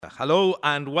Hello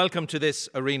and welcome to this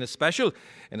Arena Special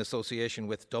in association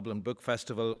with Dublin Book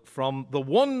Festival from the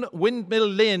One Windmill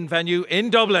Lane venue in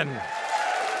Dublin.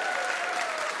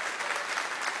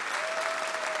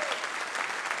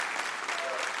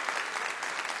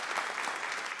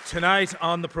 Tonight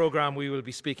on the programme we will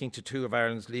be speaking to two of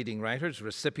Ireland's leading writers,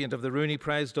 recipient of the Rooney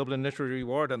Prize, Dublin Literary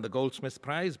Award and the Goldsmith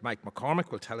Prize. Mike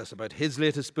McCormack will tell us about his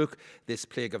latest book, This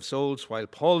Plague of Souls, while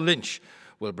Paul Lynch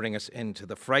will bring us into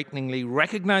the frighteningly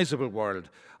recognisable world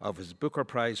of his Booker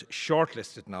Prize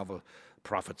shortlisted novel,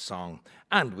 Prophet's Song.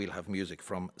 And we'll have music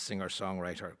from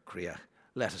singer-songwriter Krea.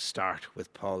 Let us start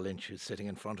with Paul Lynch, who's sitting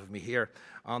in front of me here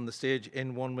on the stage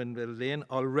in One Windmill Lane.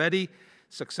 Already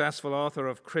successful author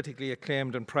of critically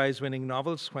acclaimed and prize-winning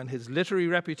novels, when his literary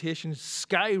reputation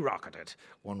skyrocketed,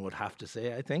 one would have to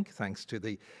say, I think, thanks to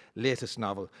the latest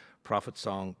novel, Prophet's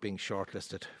Song, being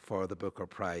shortlisted for the Booker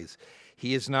Prize.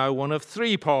 He is now one of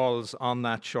three Pauls on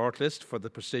that shortlist for the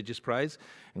prestigious prize,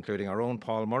 including our own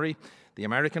Paul Murray, the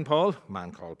American Paul, a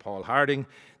man called Paul Harding,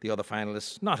 the other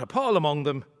finalists, not a Paul among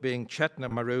them, being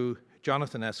Chetna Maru,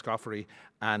 Jonathan Escoffery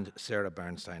and Sarah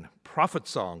Bernstein.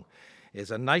 Prophet's Song is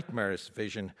a nightmare's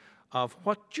vision of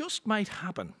what just might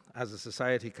happen as a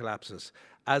society collapses,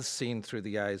 as seen through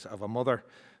the eyes of a mother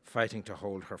fighting to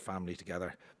hold her family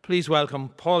together. Please welcome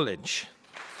Paul Lynch.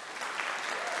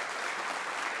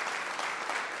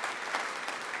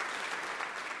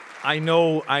 I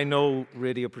know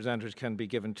radio presenters can be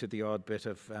given to the odd bit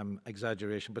of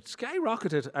exaggeration, but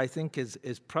skyrocketed, I think, is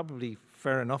probably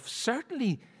fair enough.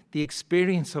 Certainly the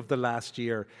experience of the last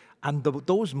year and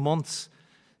those months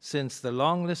since the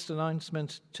long list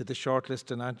announcement to the short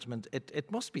list announcement,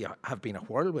 it must have been a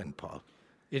whirlwind, Paul.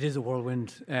 It is a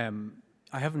whirlwind.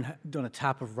 I haven't done a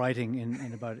tap of writing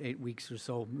in about 8 weeks or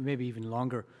so, maybe even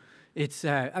longer. It's,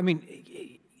 I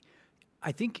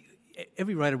think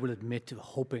every writer will admit to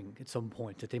hoping at some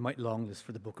point that they might longlist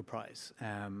for the Booker Prize.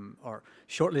 Or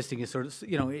shortlisting is sort of,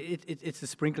 it's the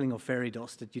sprinkling of fairy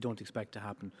dust that you don't expect to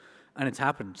happen. And it's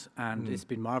happened, and it's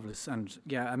been marvellous. And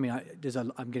yeah,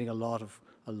 I'm getting a lot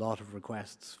of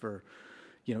requests for,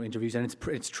 interviews, and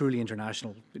it's truly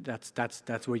international.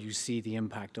 That's where you see the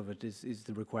impact of it. Is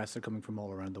the requests are coming from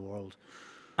all around the world.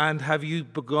 And have you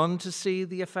begun to see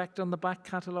the effect on the back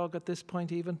catalogue at this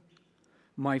point, even?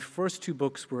 My first two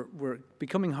books were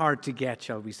becoming hard to get,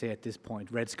 shall we say, at this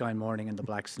point, Red Sky Morning and The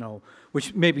Black Snow,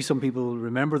 which maybe some people will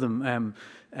remember them.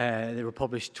 They were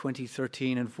published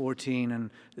 2013 and 14, and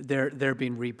they're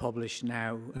being republished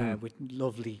now with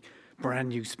lovely brand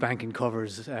new spanking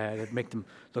covers that make them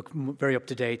look very up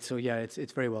to date. So yeah,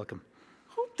 it's very welcome.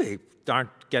 Hope they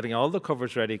aren't getting all the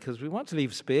covers ready, because we want to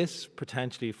leave space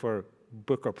potentially for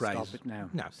Booker Prize. Stop it now.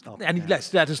 No, Stop and it now.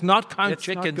 let us not count Let's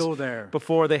chickens not go there.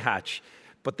 Before they hatch.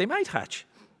 But they might hatch.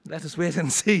 Let us wait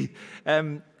and see.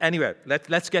 Anyway,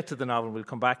 let's get to the novel. We'll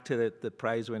come back to the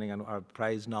prize winning and our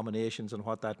prize nominations and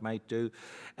what that might do.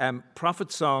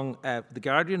 Prophet's Song, The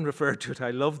Guardian referred to it,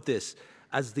 I loved this,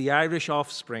 as the Irish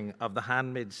offspring of The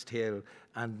Handmaid's Tale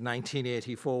and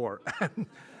 1984.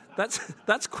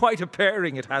 That's quite a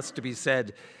pairing, it has to be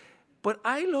said. But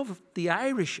I love the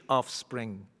Irish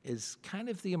offspring is kind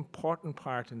of the important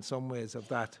part in some ways of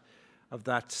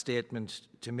that statement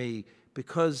to me,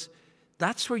 because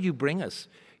that's where you bring us.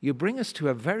 You bring us to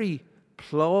a very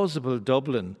plausible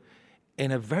Dublin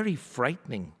in a very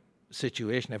frightening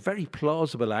situation, a very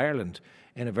plausible Ireland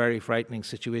in a very frightening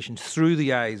situation through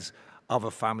the eyes of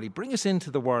a family. Bring us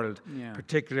into the world,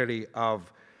 particularly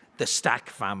of the Stack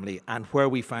family and where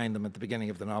we find them at the beginning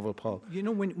of the novel, Paul.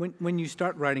 When you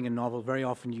start writing a novel, very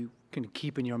often you can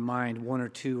keep in your mind one or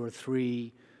two or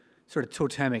three sort of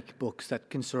totemic books that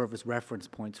can serve as reference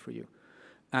points for you.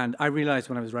 And I realized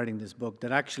when I was writing this book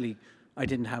that actually I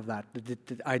didn't have that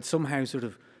I'd somehow sort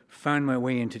of found my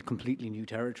way into completely new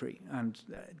territory, and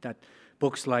that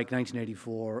books like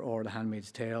 1984 or The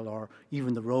Handmaid's Tale or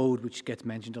even The Road, which gets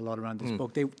mentioned a lot around this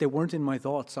book, they weren't in my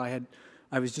thoughts. I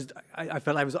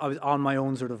felt I was on my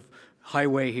own sort of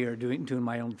highway here, doing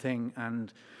my own thing.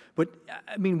 But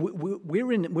I mean,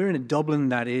 we're in a Dublin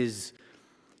that is,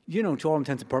 to all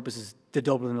intents and purposes, the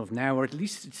Dublin of now, or at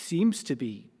least it seems to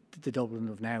be the Dublin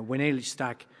of now. When Ailish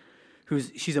Stack,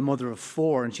 she's a mother of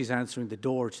four and she's answering the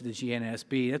door to the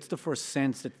GNSB, that's the first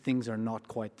sense that things are not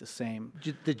quite the same.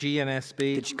 The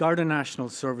GNSB? The Garda National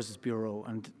Services Bureau,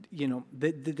 and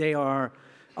they are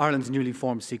Ireland's newly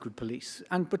formed secret police.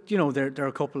 But there are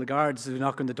a couple of guards who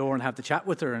knock on the door and have the chat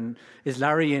with her, and is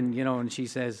Larry in, and she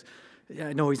says,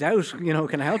 no, he's out,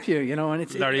 can I help you, and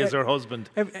it's... Larry is her husband.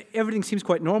 Everything seems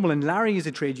quite normal, and Larry is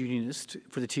a trade unionist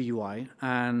for the TUI,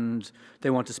 and they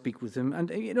want to speak with him.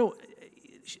 And,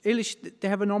 Ailish, they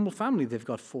have a normal family. They've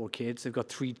got 4 kids. They've got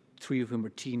 3 3 of whom are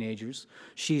teenagers.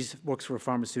 She works for a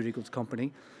pharmaceuticals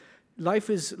company.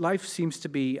 Life seems to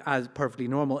be as perfectly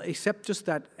normal, except just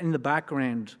that in the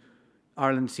background,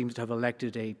 Ireland seems to have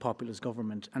elected a populist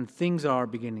government, and things are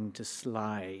beginning to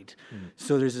slide.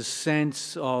 So there's a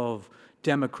sense of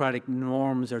democratic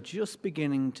norms are just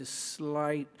beginning to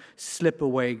slip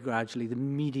away gradually. The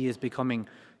media is becoming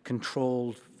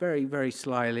controlled very, very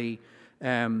slyly.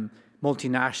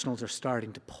 Multinationals are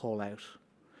starting to pull out.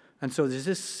 And so there's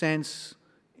this sense,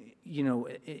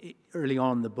 early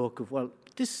on in the book of, well,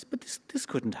 this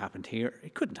couldn't happen here.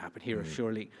 It couldn't happen here,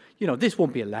 surely. This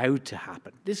won't be allowed to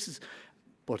happen.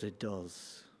 But it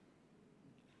does.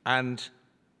 And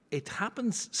it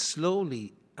happens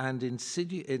slowly and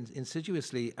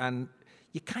insidiously, and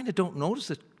you kind of don't notice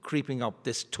it creeping up,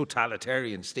 this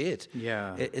totalitarian state,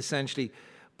 essentially.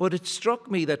 But it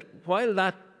struck me that while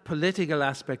that political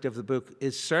aspect of the book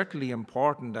is certainly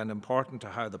important and important to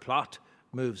how the plot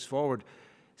moves forward,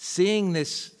 seeing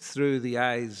this through the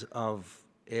eyes of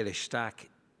Eilish Stack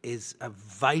is a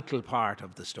vital part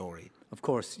of the story. Of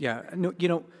course, yeah. No,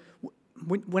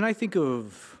 when I think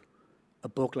of a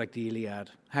book like the Iliad,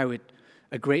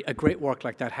 a great work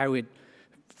like that, how it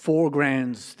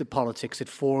foregrounds the politics, it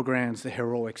foregrounds the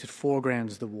heroics, it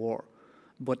foregrounds the war.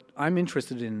 But I'm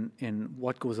interested in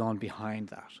what goes on behind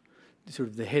that, sort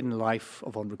of the hidden life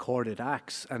of unrecorded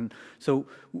acts. And so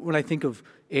when I think of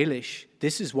Eilish,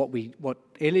 this is what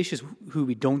Eilish is who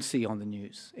we don't see on the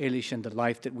news. Eilish and the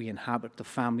life that we inhabit, the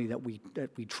family that we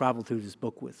travel through this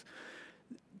book with.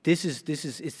 It's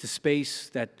the space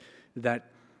that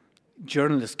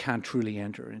journalists can't truly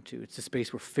enter into. It's a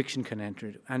space where fiction can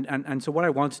enter. And so what I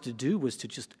wanted to do was to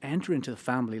just enter into the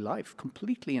family life,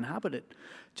 completely inhabit it.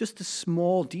 Just the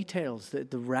small details,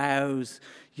 the rows,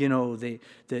 just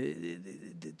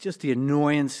the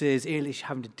annoyances, Eilish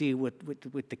having to deal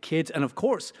with the kids. And of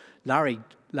course, Larry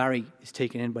is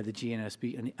taken in by the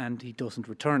GNSB and he doesn't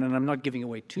return. And I'm not giving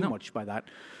away too much by that.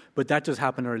 But that does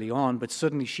happen early on. But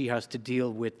suddenly she has to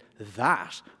deal with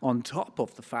that on top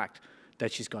of the fact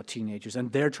that she's got teenagers,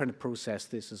 and they're trying to process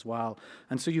this as well.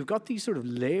 And so you've got these sort of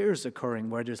layers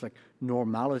occurring where there's like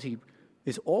normality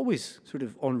is always sort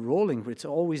of unrolling, it's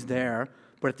always there,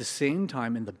 but at the same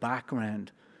time in the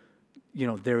background,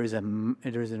 there's an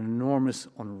enormous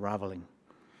unraveling.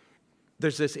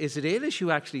 There's this, is it Eilish who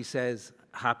actually says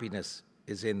happiness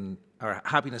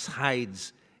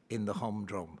hides in the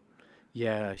humdrum?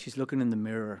 Yeah, she's looking in the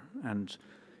mirror and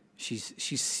she's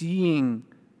seeing.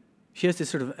 She has this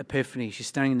sort of epiphany. She's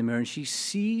standing in the mirror and she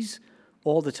sees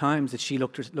all the times that she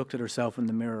looked at herself in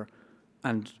the mirror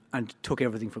and took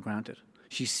everything for granted.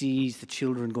 She sees the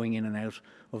children going in and out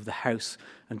of the house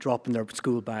and dropping their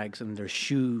school bags and their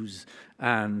shoes,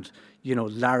 and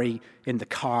Larry in the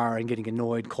car and getting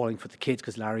annoyed, calling for the kids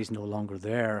because Larry's no longer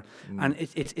there. And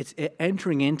it's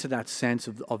entering into that sense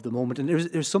of the moment. And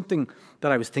there's something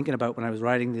that I was thinking about when I was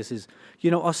writing this is,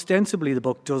 ostensibly the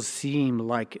book does seem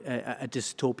like a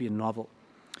dystopian novel,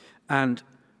 and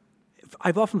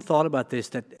I've often thought about this,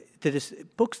 that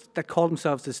books that call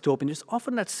themselves dystopian, there's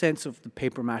often that sense of the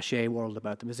papier-mâché world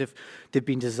about them, as if they've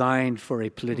been designed for a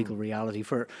political reality,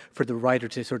 for the writer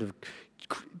to sort of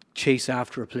chase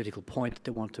after a political point that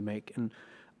they want to make. And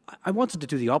I wanted to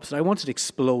do the opposite. I wanted to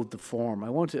explode the form. I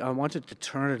wanted to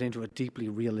turn it into a deeply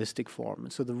realistic form.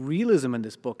 And so the realism in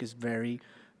this book is very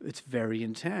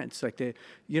intense. Like the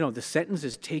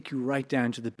sentences take you right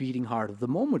down to the beating heart of the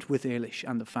moment with Eilish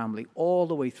and the family all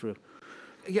the way through.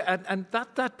 Yeah, and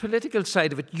that political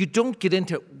side of it, you don't get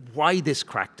into why this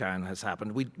crackdown has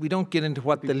happened. We don't get into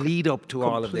what the lead up to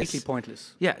all of this. Completely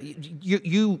pointless. Yeah,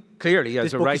 you clearly as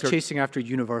this a book writer is chasing after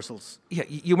universals. Yeah,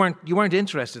 you weren't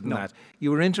interested in that.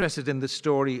 You were interested in the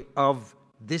story of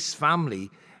this family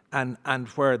and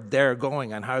where they're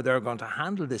going and how they're going to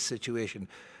handle this situation.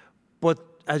 But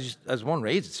as one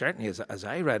reads it, certainly as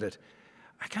I read it,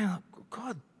 I kind of,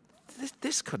 God,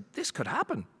 this could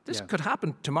happen. This could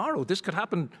happen tomorrow. This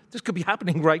could be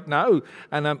happening right now,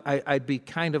 and I'd be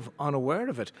kind of unaware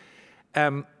of it.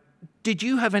 Did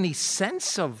you have any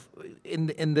sense of, in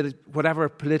the whatever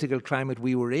political climate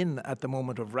we were in at the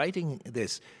moment of writing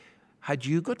this, had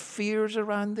you got fears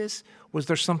around this? Was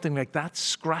there something like that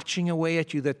scratching away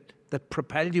at you that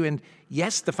propelled you in?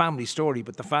 Yes, the family story,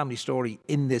 but the family story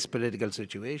in this political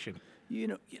situation.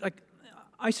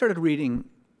 I started reading.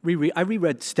 I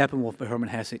reread Steppenwolf by Hermann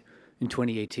Hesse in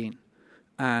 2018,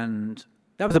 and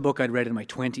that was a book I'd read in my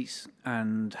 20s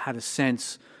and had a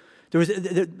sense. There's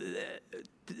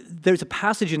a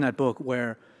passage in that book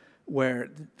where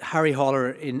Harry Haller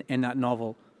in that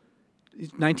novel,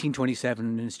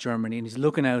 1927 in East Germany, and he's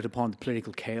looking out upon the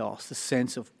political chaos, the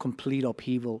sense of complete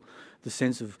upheaval, the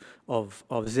sense of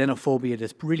xenophobia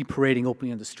that's really parading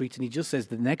openly on the streets. And he just says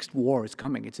the next war is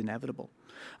coming, it's inevitable.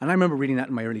 And I remember reading that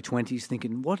in my early 20s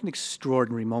thinking, what an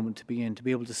extraordinary moment to be in, to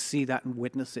be able to see that and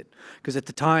witness it. Because at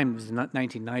the time, it was the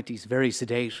 1990s, very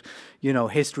sedate.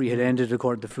 History had ended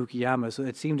according to Fukuyama, so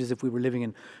it seemed as if we were living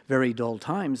in very dull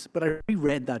times. But I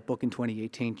reread that book in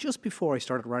 2018, just before I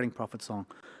started writing Prophet Song.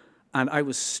 And I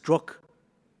was struck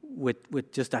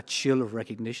with just that chill of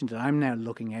recognition that I'm now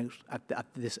looking out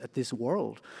at this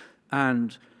world.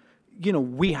 And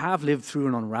we have lived through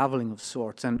an unraveling of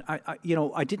sorts, and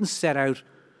I didn't set out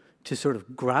to sort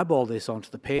of grab all this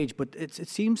onto the page, but it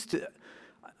seems to.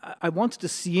 I wanted to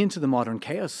see into the modern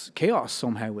chaos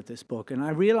somehow with this book, and I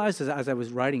realized as I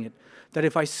was writing it that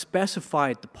if I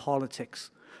specified the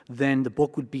politics, then the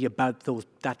book would be about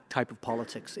that type of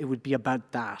politics. It would be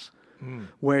about that.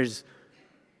 Whereas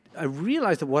I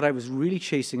realized that what I was really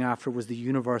chasing after was the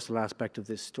universal aspect of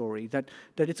this story, that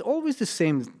it's always the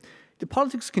same. The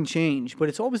politics can change, but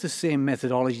it's always the same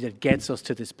methodology that gets us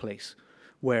to this place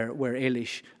where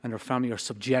Eilish and her family are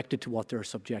subjected to what they're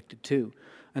subjected to.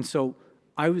 And so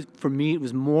for me, it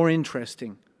was more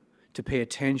interesting to pay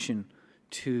attention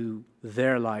to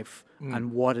their life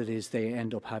and what it is they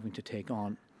end up having to take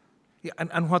on. Yeah,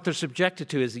 and what they're subjected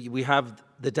to is we have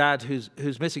the dad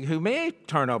who's missing, who may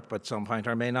turn up at some point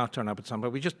or may not turn up at some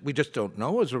point. We just don't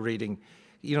know as we're reading.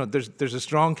 There's a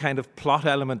strong kind of plot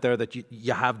element there that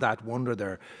you have that wonder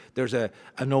there. There's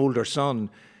an older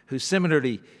son who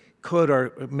similarly could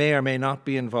or may not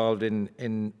be involved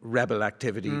in rebel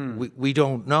activity. We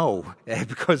don't know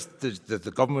because there's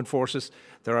the government forces,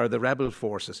 there are the rebel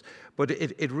forces. But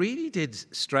it really did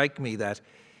strike me that,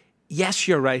 yes,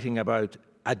 you're writing about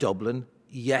a Dublin,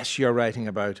 yes, you're writing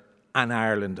about an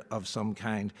Ireland of some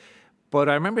kind. But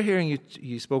I remember hearing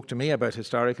you spoke to me about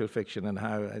historical fiction and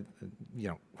how,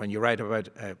 when you write about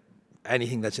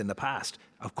anything that's in the past,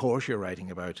 of course you're writing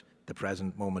about the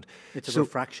present moment. It's a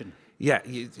refraction. Yeah,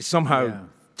 somehow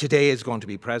today is going to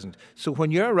be present. So when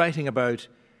you're writing about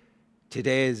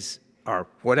today's, or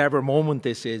whatever moment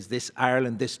this is, this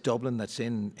Ireland, this Dublin that's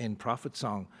in Prophet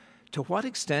Song, to what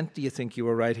extent do you think you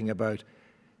were writing about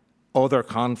other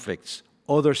conflicts,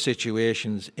 other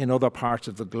situations in other parts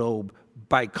of the globe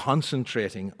by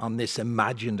concentrating on this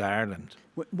imagined Ireland?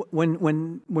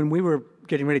 When we were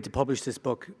getting ready to publish this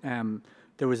book,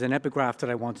 there was an epigraph that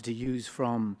I wanted to use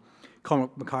from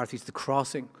Cormac McCarthy's The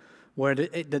Crossing, where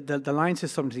the line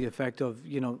says something to the effect of,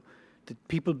 that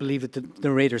people believe that the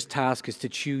narrator's task is to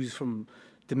choose from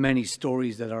the many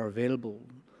stories that are available,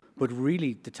 but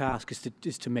really the task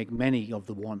is to make many of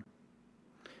the one.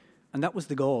 And that was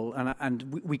the goal,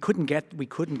 and we couldn't get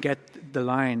the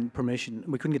line permission.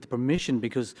 We couldn't get the permission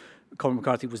because Cormac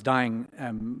McCarthy was dying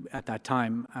at that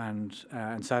time, and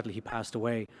sadly he passed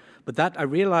away. But I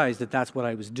realized that that's what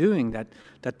I was doing.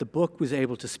 That the book was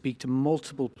able to speak to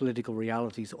multiple political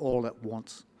realities all at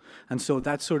once, and so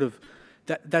that sort of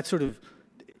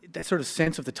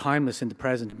sense of the timeless in the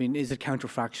present. I mean, is it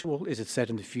counterfactual? Is it set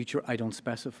in the future? I don't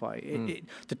specify.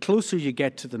 The closer you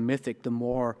get to the mythic, the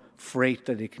more freight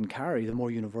that it can carry, the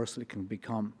more universal it can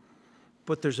become.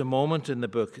 But there's a moment in the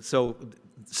book, so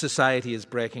society is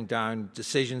breaking down,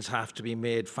 decisions have to be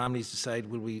made, families decide,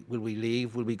 will we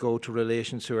leave, will we go to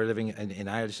relations who are living, in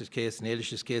Eilish's case, in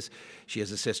Eilish's case, she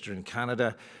has a sister in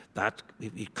Canada,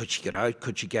 could she get out,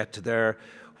 could she get to there?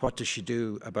 What does she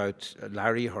do about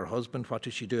Larry, her husband? What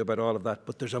does she do about all of that?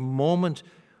 But there's a moment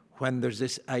when there's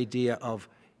this idea of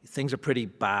things are pretty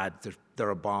bad. There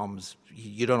are bombs.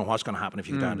 You don't know what's going to happen if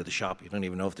you go down to the shop. You don't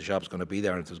even know if the shop's going to be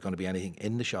there and if there's going to be anything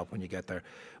in the shop when you get there.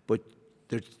 But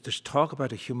there's talk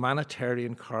about a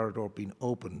humanitarian corridor being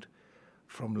opened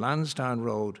from Lansdowne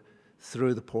Road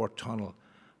through the Port Tunnel.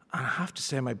 And I have to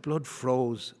say my blood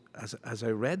froze as I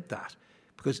read that,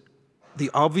 because the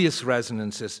obvious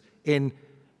resonances in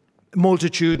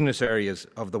multitudinous areas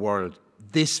of the world,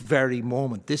 this very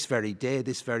moment, this very day,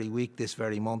 this very week, this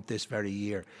very month, this very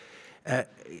year,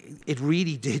 it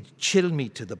really did chill me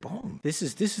to the bone. This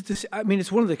is. I mean, it's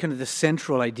one of the kind of the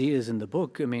central ideas in the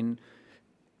book. I mean,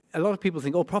 a lot of people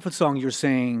think, "Oh, Prophet Song, you're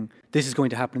saying this is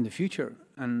going to happen in the future,"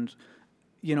 and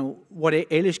what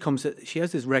Eilish comes. She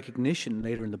has this recognition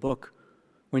later in the book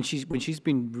when she's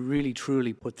been really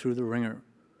truly put through the ringer,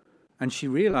 and she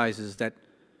realizes that.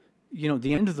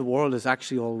 The end of the world is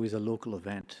actually always a local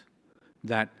event.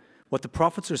 That what the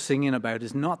prophets are singing about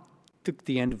is not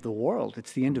the end of the world,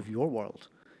 it's the end of your world.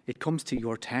 It comes to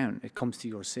your town, it comes to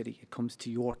your city, it comes to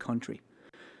your country.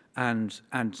 And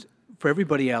for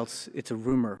everybody else, it's a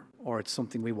rumor or it's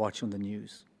something we watch on the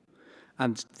news.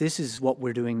 And this is what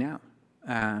we're doing now.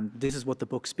 And this is what the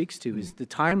book speaks to, is the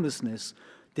timelessness.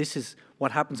 This is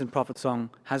what happens in Prophet Song,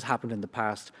 has happened in the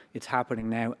past, it's happening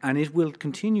now, and it will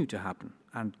continue to happen.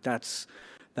 And that's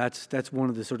one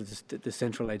of the sort of the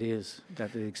central ideas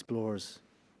that it explores.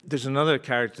 There's another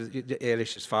character,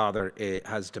 Eilish's father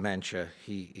has dementia.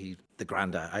 He the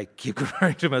granddad. I keep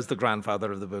referring to him as the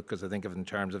grandfather of the book because I think of it in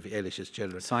terms of Eilish's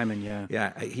children. Simon, yeah.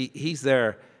 Yeah, he's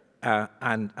there,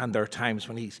 and there are times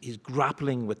when he's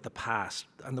grappling with the past.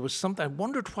 And there was something, I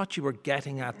wondered what you were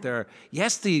getting at there.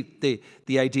 Yes, the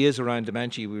ideas around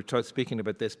dementia, we were speaking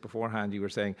about this beforehand, you were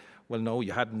saying, well, no,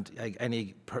 you hadn't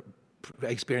any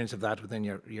experience of that within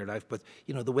your life, but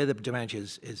the way that dementia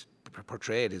is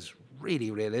portrayed is really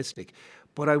realistic.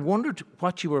 But I wondered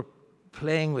what you were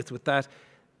playing with that,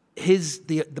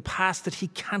 the past that he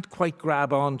can't quite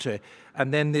grab onto,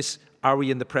 and then this, are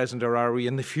we in the present or are we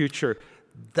in the future,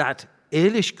 that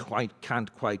Eilish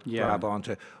can't quite grab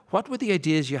onto. What were the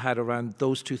ideas you had around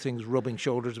those two things rubbing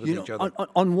shoulders with each other?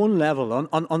 On one level,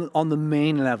 on the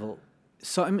main level,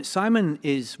 Simon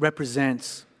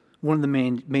represents one of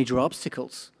the major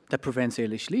obstacles that prevents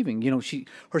Eilish leaving.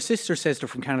 Her sister says to her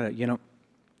from Canada,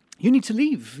 you need to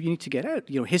leave. You need to get out.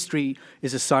 History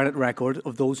is a silent record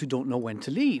of those who don't know when to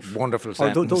leave. Wonderful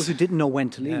sentence. Or those who didn't know when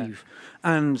to leave.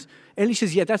 Yeah. And Eilish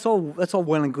says, yeah, that's all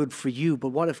well and good for you, but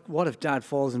what if Dad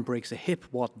falls and breaks a hip?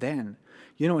 What then?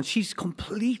 And she's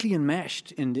completely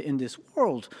enmeshed in this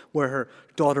world where her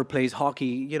daughter plays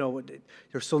hockey.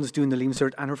 Her son's doing the Leaving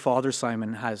Cert, and her father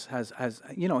Simon has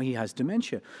he has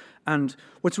dementia. And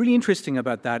what's really interesting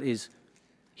about that is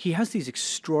he has these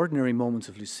extraordinary moments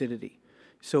of lucidity.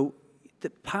 So the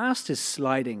past is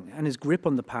sliding, and his grip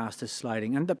on the past is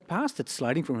sliding, and the past that's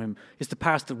sliding from him is the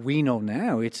past that we know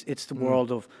now. It's the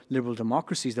world of liberal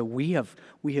democracies that we have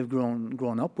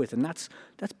grown up with, and that's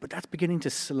beginning to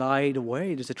slide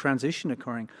away. There's a transition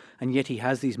occurring, and yet he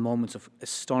has these moments of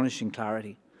astonishing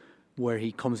clarity, where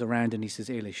he comes around and he says,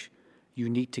 "Eilish, you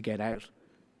need to get out.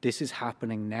 This is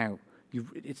happening now.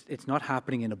 It's not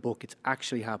happening in a book. It's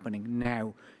actually happening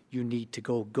now. You need to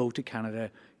go to Canada."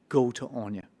 Go to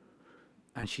Anya.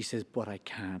 And she says, but I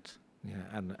can't.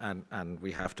 Yeah, and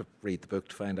we have to read the book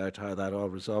to find out how that all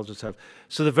resolves itself.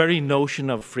 So the very notion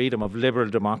of freedom, of liberal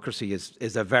democracy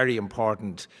is a very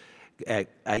important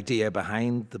idea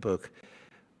behind the book.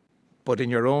 But in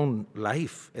your own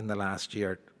life in the last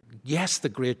year, yes, the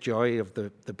great joy of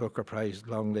the Booker Prize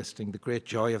long listing, the great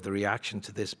joy of the reaction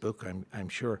to this book, I'm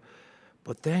sure.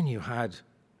 But then you had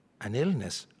an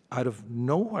illness out of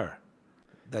nowhere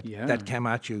that came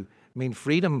at you. I mean,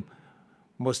 freedom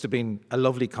must have been a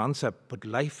lovely concept, but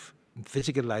life,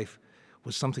 physical life,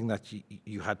 was something that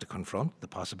you had to confront, the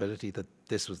possibility that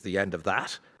this was the end of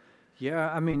that.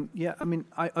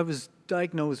 I was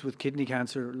diagnosed with kidney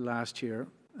cancer last year.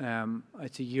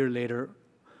 It's a year later,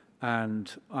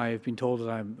 and I've been told that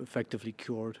I'm effectively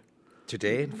cured.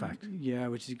 Today, in fact? Yeah,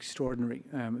 which is extraordinary.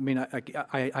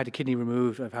 I had a kidney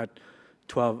removed. I've had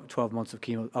 12 months of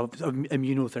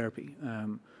immunotherapy.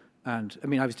 And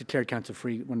I was declared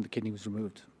cancer-free when the kidney was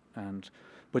removed.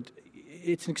 But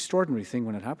it's an extraordinary thing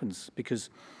when it happens, because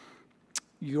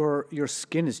your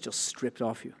skin is just stripped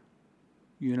off you.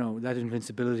 That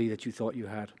invincibility that you thought you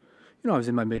had. I was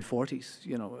in my mid-40s.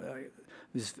 I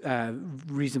was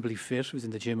reasonably fit. I was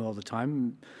in the gym all the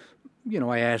time.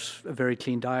 I ate a very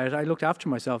clean diet. I looked after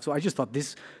myself. So I just thought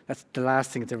that's the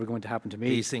last thing that's ever going to happen to me.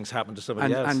 These things happen to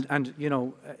somebody else. And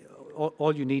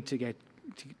all you need to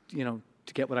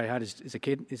get what I had is a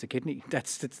kidney.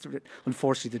 That's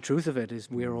unfortunately the truth of it,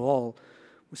 is we're all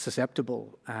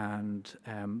susceptible.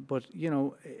 But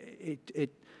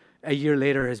a year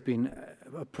later has been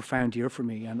a profound year for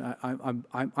me, and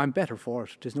I'm better for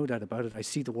it. There's no doubt about it. I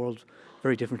see the world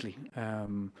very differently.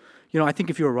 I think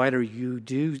if you're a writer, you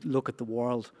do look at the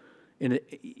world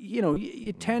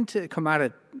you tend to come at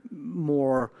it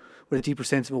more with a deeper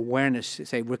sense of awareness.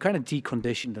 Say we're kind of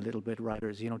deconditioned a little bit,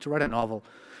 writers. To write a novel,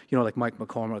 like Mike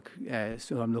McCormack.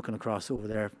 So I'm looking across over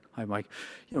there. Hi, Mike.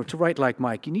 To write like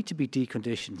Mike, you need to be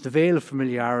deconditioned. The veil of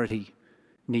familiarity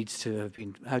needs to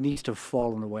have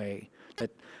fallen away.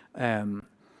 And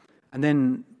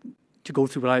then to go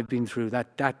through what I've been through,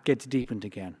 that gets deepened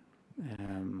again.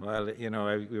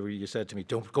 You said to me,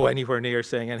 don't go anywhere near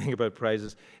saying anything about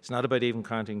prizes. It's not about even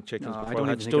counting chickens before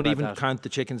hatched. Don't even count the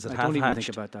chickens that have hatched. I don't even think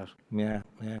about that. Yeah.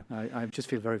 I just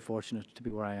feel very fortunate to be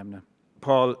where I am now.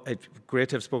 Paul, it's great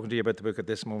to have spoken to you about the book at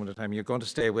this moment in time. You're going to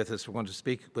stay with us. We're going to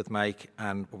speak with Mike,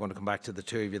 and we're going to come back to the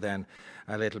two of you then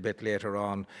a little bit later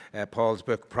on. Paul's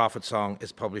book, Prophet Song,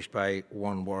 is published by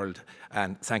One World.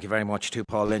 And thank you very much to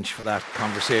Paul Lynch for that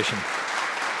conversation.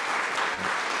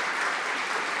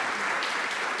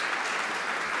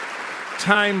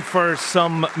 Time for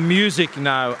some music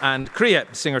now. And Krea,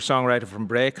 singer-songwriter from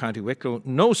Bray, County Wicklow,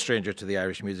 no stranger to the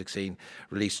Irish music scene,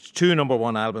 released 2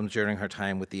 #1 albums during her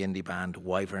time with the indie band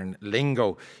Wyvern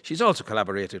Lingo. She's also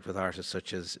collaborated with artists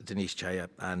such as Denise Chaya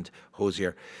and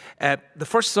Hosier. The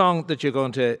first song that you're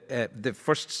going to,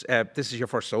 this is your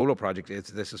first solo project.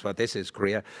 This is what this is,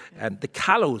 Krea. The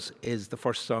Callows is the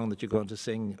first song that you're going to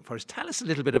sing first. Tell us a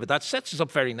little bit about that. Sets us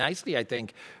up very nicely, I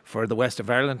think, for the West of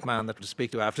Ireland man that we'll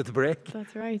speak to after the break.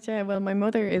 That's right, yeah. Well, my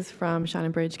mother is from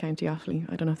Shannonbridge, County Offaly.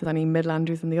 I don't know if there's any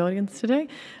Midlanders in the audience today.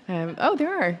 Oh,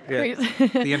 there are. Yeah. Great.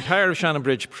 The entire of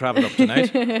Shannonbridge travelled up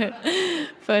tonight.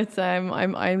 But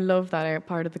I love that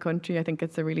part of the country. I think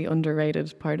it's a really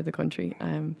underrated part of the country.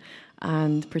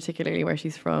 And particularly where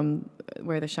she's from,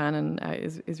 where the Shannon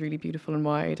is really beautiful and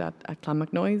wide at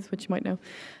Clonmacnoise, which you might know.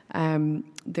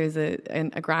 There's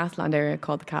a grassland area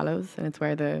called the Callows, and it's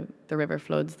where the river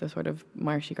floods the sort of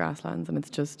marshy grasslands, and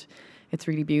it's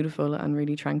really beautiful and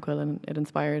really tranquil, and it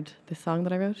inspired this song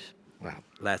that I wrote. Well,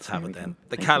 let's have it then.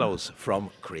 The Callows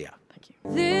from Krea. Thank you.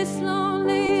 This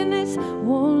loneliness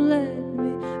won't let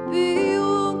me be,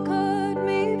 won't cut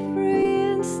me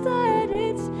free. Instead,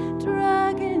 it's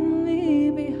dragging me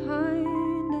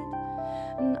behind it,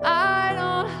 and I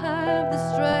don't have the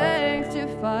strength to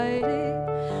fight it.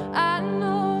 I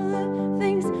know the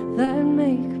things that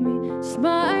make me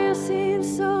smile seem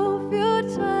so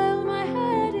futile. My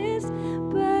head is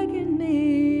begging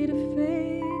me to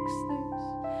fix this,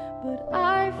 but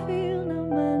I feel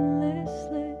numb and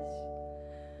listless.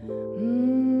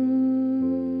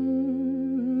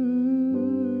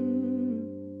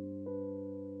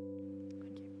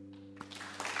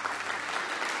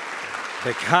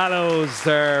 The Callows,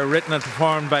 they're written and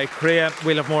performed by Krea.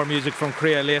 We'll have more music from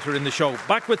Krea later in the show.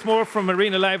 Back with more from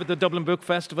Arena Live at the Dublin Book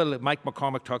Festival. Mike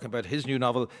McCormack talking about his new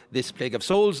novel, This Plague of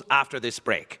Souls, after this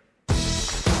break.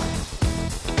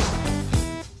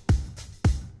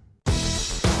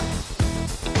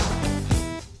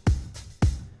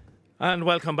 And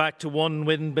welcome back to One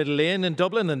Windmill Lane in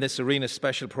Dublin and this Arena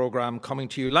special programme coming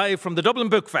to you live from the Dublin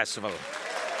Book Festival.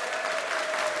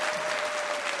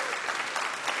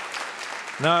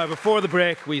 Now, before the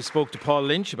break, we spoke to Paul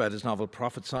Lynch about his novel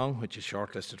Prophet Song, which is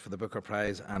shortlisted for the Booker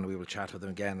Prize, and we will chat with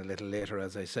him again a little later,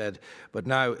 as I said. But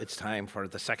now it's time for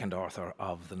the second author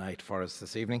of the night for us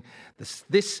this evening.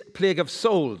 This Plague of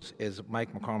Souls is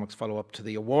Mike McCormack's follow-up to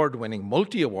the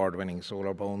multi-award-winning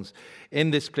Solar Bones.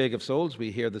 In This Plague of Souls, we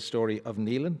hear the story of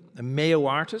Neelan, a Mayo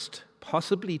artist,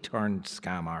 possibly turned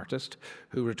scam artist,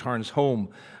 who returns home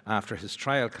after his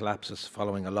trial collapses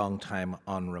following a long time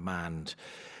on remand.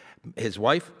 His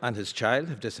wife and his child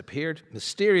have disappeared. A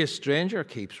mysterious stranger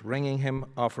keeps ringing him,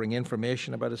 offering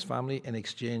information about his family in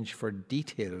exchange for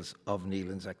details of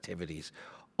Neelan's activities.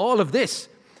 All of this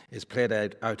is played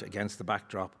out against the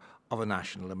backdrop of a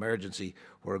national emergency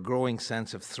where a growing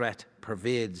sense of threat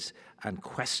pervades and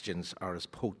questions are as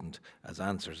potent as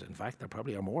answers. In fact, there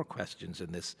probably are more questions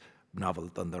in this novel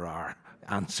than there are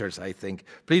answers, I think.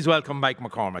 Please welcome Mike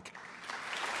McCormack.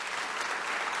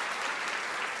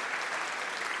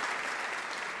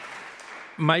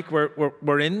 Mike,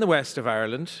 we're in the west of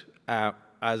Ireland,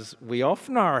 as we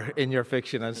often are in your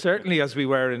fiction, and certainly as we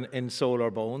were in Solar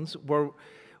Bones. While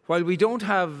we don't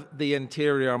have the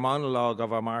interior monologue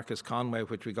of our Marcus Conway,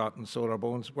 which we got in Solar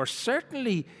Bones, we're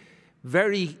certainly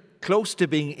very close to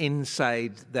being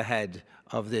inside the head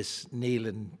of this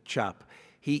Neelan chap.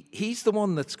 He's the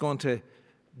one that's going to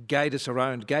guide us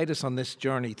on this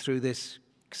journey through this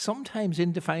sometimes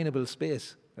indefinable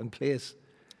space and place.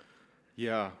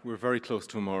 Yeah, we're very close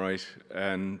to him, all right,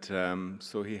 and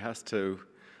so we have to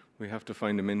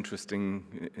find him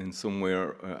interesting in some way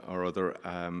or other.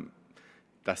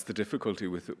 That's the difficulty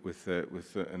with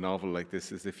a novel like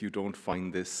this, is if you don't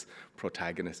find this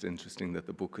protagonist interesting, that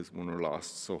the book is won or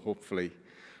lost. So hopefully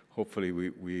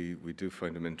we do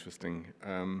find him interesting.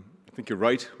 I think you're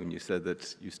right when you said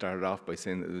that you started off by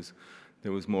saying that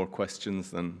there was more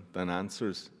questions than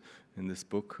answers in this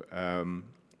book.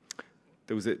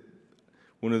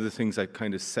 One of the things I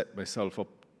kind of set myself up,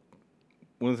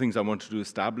 one of the things I wanted to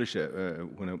establish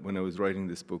when I was writing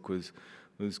this book was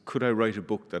could I write a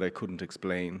book that I couldn't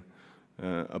explain,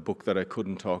 a book that I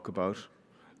couldn't talk about,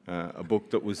 a book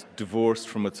that was divorced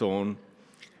from its own,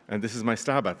 and this is my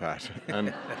stab at that.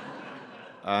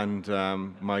 And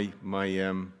my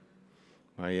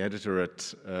editor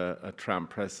at Tramp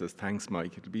Press says, "Thanks,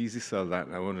 Mike. It'll be easy to sell that."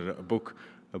 And I wanted a book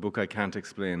I can't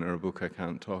explain or a book I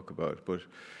can't talk about, but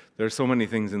there are so many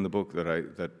things in the book that I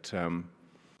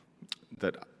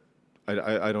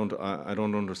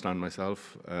don't understand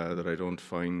myself, that I don't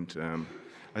find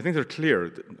I think they're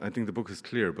clear. I think the book is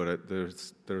clear, but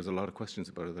there's a lot of questions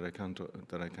about it that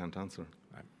I can't answer.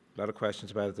 Right. A lot of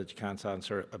questions about it that you can't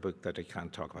answer, a book that I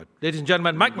can't talk about. Ladies and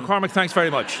gentlemen, Mike McCormack, thanks very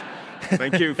much.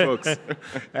 Thank you, folks.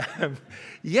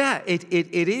 Yeah, it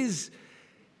is.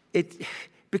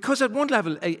 Because at one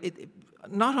level,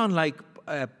 not unlike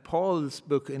Paul's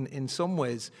book in some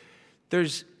ways, there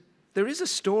is a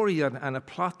story and a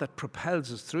plot that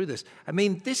propels us through this. I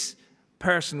mean, this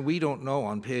person we don't know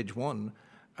on page 1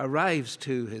 arrives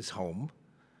to his home,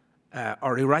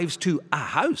 or arrives to a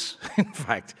house, in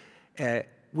fact.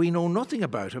 We know nothing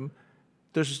about him.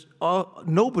 There's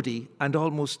nobody and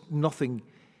almost nothing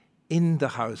in the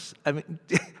house. I mean,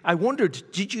 I wondered,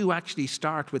 did you actually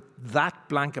start with that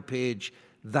blank a page,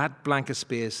 that blank a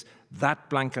space, that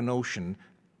blank a notion?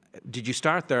 Did you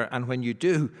start there? And when you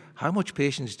do, how much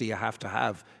patience do you have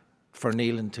for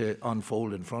Neelan to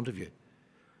unfold in front of you?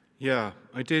 Yeah,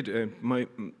 I did. My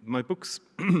books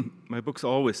my books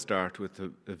always start with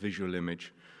a visual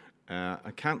image.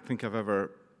 I can't think of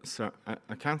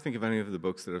any of the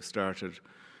books that have started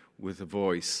with a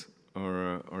voice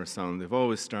or a sound. They've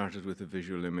always started with a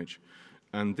visual image,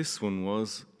 and this one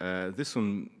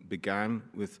began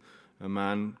with a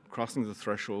man crossing the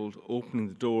threshold, opening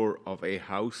the door of a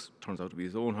house. Turns out to be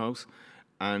his own house,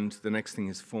 and the next thing,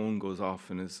 his phone goes off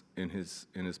in his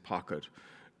pocket.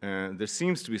 There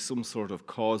seems to be some sort of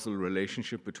causal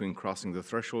relationship between crossing the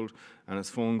threshold and his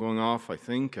phone going off, I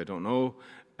think. I don't know.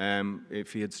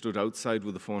 If he had stood outside,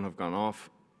 would the phone have gone off?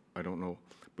 I don't know.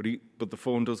 But the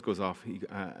phone goes off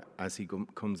as he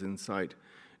comes inside.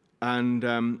 And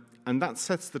that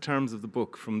sets the terms of the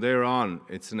book. From there on,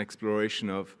 it's an exploration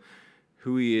of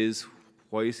who he is,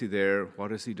 why is he there,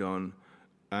 what has he done,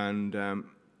 and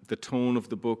the tone of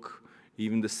the book,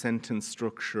 even the sentence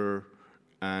structure,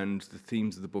 and the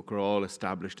themes of the book are all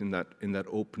established in that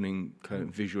opening kind of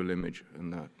visual image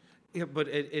and that. Yeah, but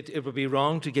it would be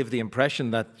wrong to give the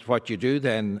impression that what you do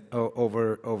then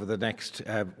over the next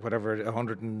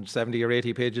 170 or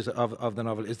 80 pages of the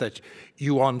novel is that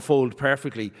you unfold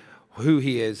perfectly who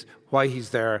he is, why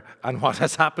he's there, and what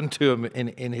has happened to him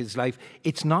in his life.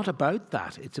 It's not about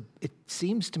that. It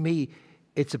seems to me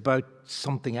it's about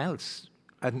something else.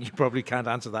 And you probably can't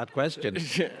answer that question.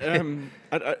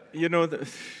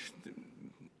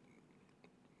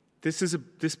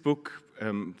 This book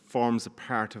forms a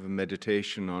part of a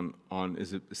meditation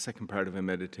is a second part of a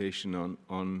meditation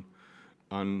on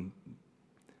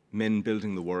men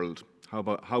building the world.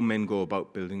 How men go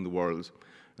about building the world,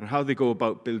 and how they go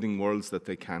about building worlds that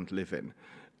they can't live in.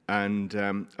 And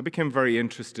I became very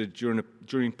interested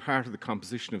during part of the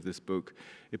composition of this book.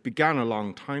 It began a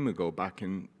long time ago, back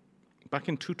in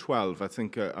 2012, I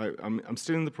think. I'm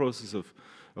still in the process of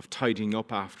tidying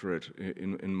up after it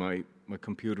in my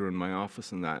computer in my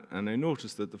office and that. And I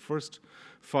noticed that the first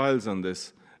files on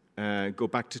this go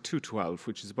back to 2012,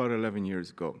 which is about 11 years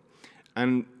ago.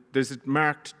 And there's a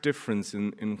marked difference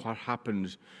in what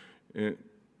happened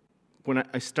when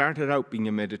I started out being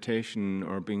a meditation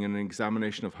or being an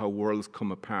examination of how worlds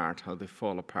come apart, how they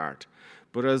fall apart.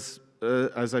 But as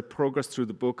I progressed through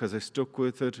the book, as I stuck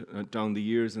with it down the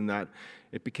years and that,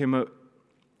 it became an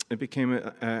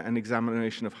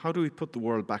examination of how do we put the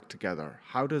world back together?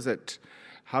 How does it,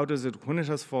 when it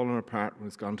has fallen apart, when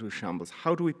it's gone to a shambles,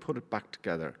 how do we put it back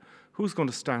together? Who's going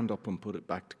to stand up and put it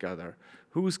back together?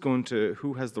 Who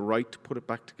has the right to put it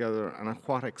back together, and at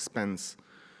what expense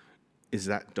is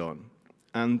that done?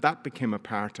 And that became a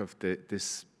part of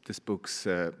this book's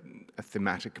a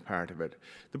thematic part of it.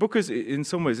 The book is, in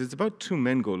some ways, it's about two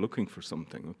men go looking for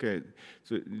something, okay?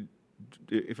 So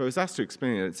if I was asked to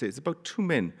explain it, I'd say it's about two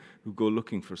men who go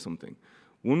looking for something.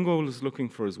 One goes looking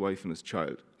for his wife and his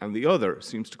child, and the other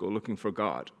seems to go looking for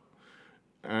God.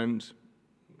 And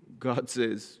God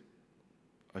says,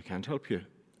 I can't help you.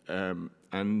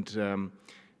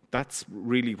 That's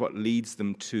really what leads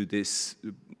them to this.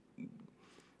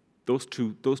 Those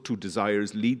two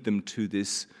desires lead them to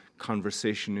this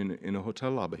conversation in a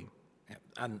hotel lobby.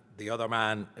 And the other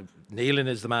man, Neelan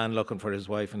is the man looking for his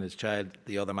wife and his child.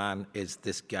 The other man is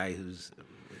this guy who's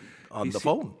on the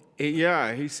phone.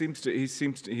 Yeah, he's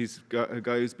got a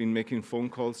guy who's been making phone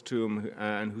calls to him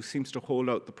and who seems to hold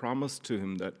out the promise to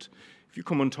him that if you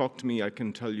come and talk to me, I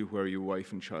can tell you where your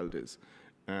wife and child is.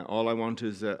 All I want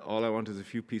is a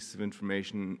few pieces of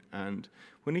information. And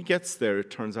when he gets there,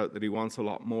 it turns out that he wants a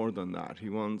lot more than that. He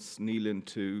wants Neelan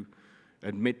to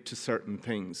admit to certain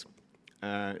things,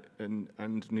 and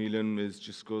Neelan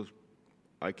just goes,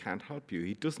 "I can't help you."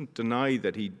 He doesn't deny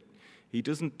that he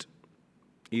doesn't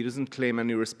claim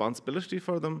any responsibility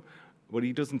for them, but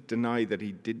he doesn't deny that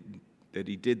he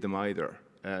did them either.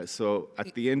 So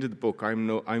at the end of the book, I'm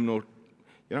no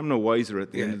I'm no wiser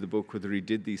at the end of the book whether he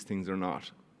did these things or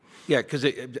not. Yeah, because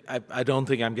I don't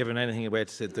think I'm giving anything away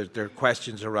to say that there are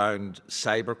questions around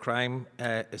cybercrime,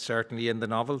 certainly in the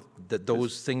novel, that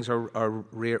those things are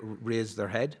raised their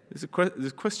head.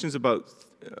 There's questions about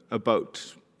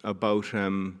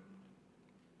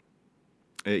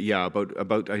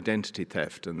identity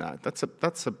theft and that.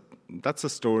 That's a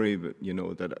story that, you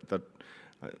know, that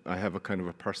I have a kind of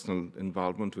a personal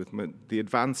involvement with. The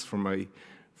advance for my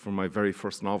very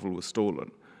first novel was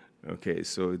stolen. Okay,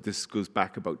 so this goes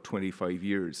back about 25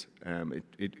 years.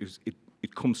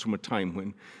 It comes from a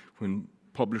time when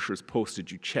publishers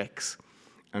posted you checks,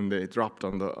 and they dropped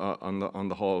on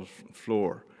the hall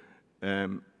floor.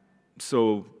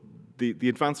 So the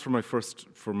advance for my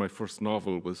first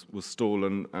novel was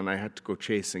stolen, and I had to go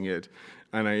chasing it.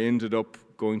 And I ended up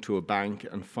going to a bank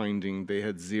and finding they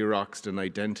had Xeroxed an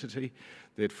identity.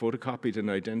 They had photocopied an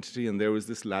identity, and there was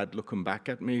this lad looking back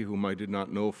at me, whom I did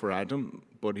not know for Adam,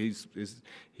 but he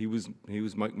was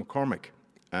Mike McCormack.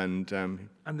 And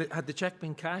had the check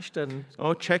been cashed?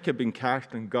 Check had been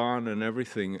cashed and gone and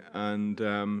everything. And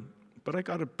but I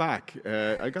got it back.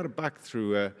 I got it back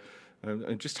through.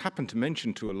 I just happened to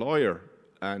mention to a lawyer,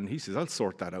 and he says, "I'll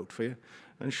sort that out for you."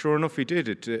 And sure enough, he did.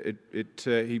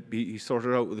 He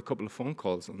sorted out with a couple of phone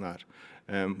calls on that.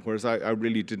 Whereas I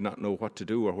really did not know what to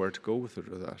do or where to go with it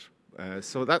or that.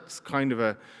 So that's kind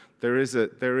of there is a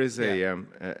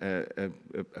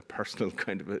personal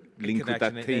kind of a link with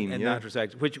that theme, in that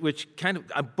respect, which kind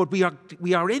of. But we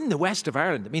are in the west of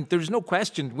Ireland. I mean, there's no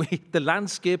question. The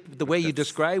landscape, the way you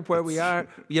describe where we are,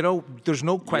 you know, there's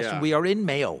no question. Yeah. We are in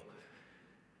Mayo.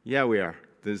 Yeah, we are.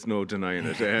 There's no denying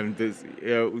it.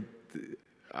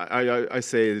 I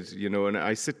say it, you know, and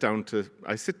I sit down to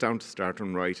start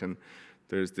and write, and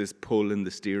there's this pull in the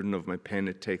steering of my pen.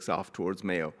 It takes off towards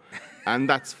Mayo, and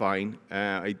that's fine.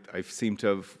 I seem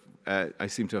to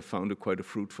have found it quite a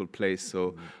fruitful place,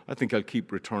 so I think I'll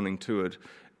keep returning to it.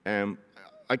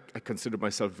 I consider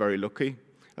myself very lucky.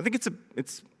 I think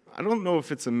it's. I don't know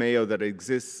if it's a Mayo that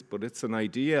exists, but it's an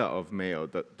idea of Mayo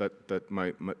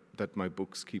that my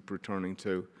books keep returning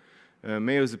to.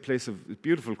 Mayo is a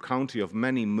beautiful county of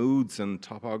many moods and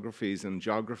topographies and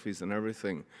geographies and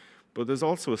everything. But there's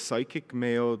also a psychic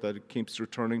Mayo that it keeps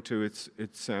returning to.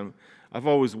 I've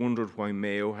always wondered why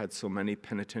Mayo had so many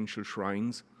penitential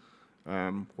shrines.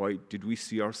 Why did we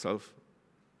see ourselves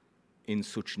in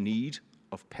such need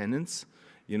of penance?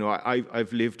 You know,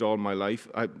 I've lived all my life.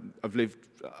 I've lived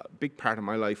a big part of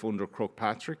my life under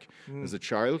Croagh-Patrick as a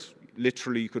child.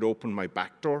 Literally, you could open my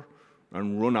back door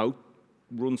and run out.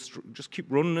 Just keep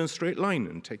running in a straight line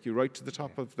and take you right to the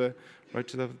top of the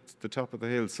top of the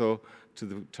hill, so to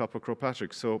the top of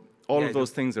Croagh-Patrick. So all of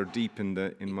those things are deep in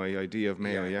my idea of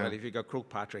Mayo. Yeah. Well, if you've got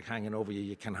Croagh-Patrick hanging over you,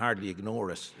 you can hardly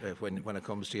ignore it when it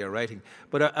comes to your writing.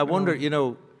 But I wonder, you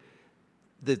know,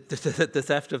 the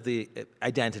theft of the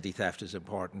identity theft is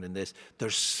important in this.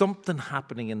 There's something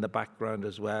happening in the background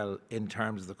as well in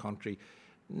terms of the country.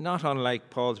 Not unlike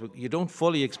Paul's book, you don't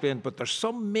fully explain, but there's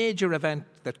some major event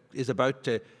that is about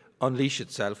to unleash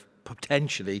itself,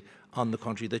 potentially, on the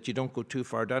country that you don't go too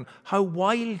far down. How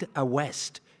wild a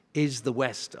west is the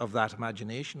west of that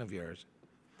imagination of yours?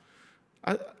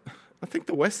 I think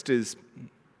the west is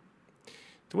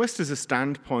a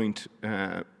standpoint.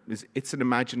 It's an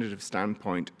imaginative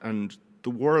standpoint, and the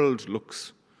world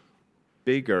looks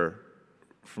bigger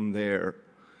from there.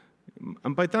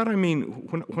 And by that I mean,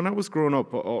 when I was growing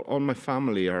up, all my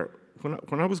family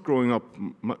when I was growing up,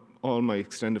 all my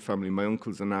extended family, my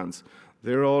uncles and aunts,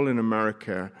 they're all in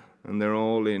America, and they're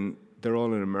all in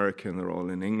America, and they're all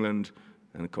in England,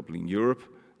 and a couple in Europe.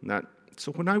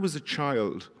 So when I was a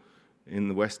child in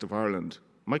the west of Ireland,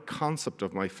 my concept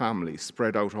of my family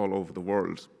spread out all over the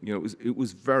world. You know, it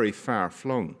was very far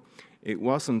flung. It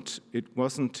wasn't.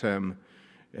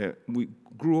 We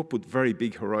grew up with very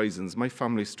big horizons. My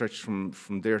family stretched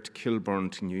from there to Kilburn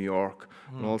to New York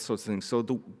and all sorts of things. So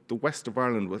the west of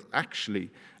Ireland was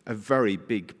actually a very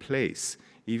big place,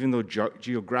 even though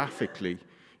geographically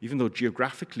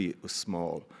it was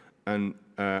small, and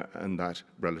that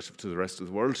relative to the rest of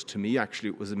the world, to me actually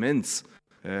it was immense.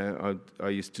 We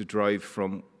used to drive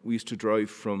from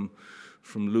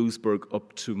Louisburg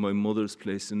up to my mother's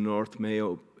place in North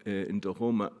Mayo, in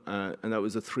Dahoma, and that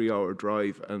was a 3-hour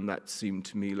drive, and that seemed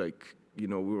to me like, you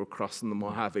know, we were crossing the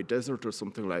Mojave Desert or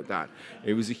something like that.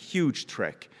 It was a huge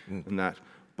trek in that,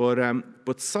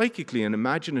 but psychically and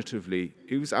imaginatively,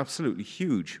 it was absolutely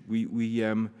huge.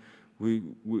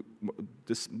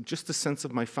 Just the sense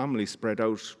of my family spread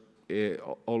out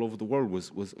all over the world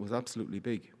was absolutely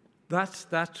big.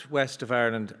 That west of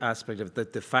Ireland aspect of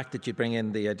the fact that you bring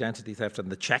in the identity theft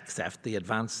and the check theft, the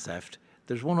advance theft,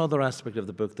 there's one other aspect of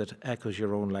the book that echoes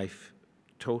your own life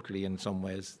totally in some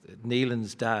ways.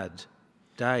 Neelan's dad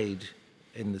died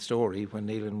in the story when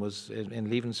Neelan was in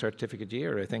leaving certificate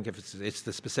year. I think if it's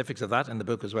the specifics of that in the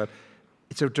book as well.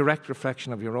 It's a direct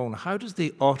reflection of your own. How does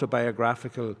the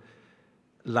autobiographical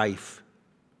life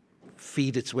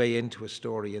feed its way into a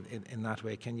story in that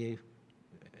way? Can you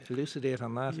elucidate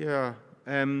on that? Yeah.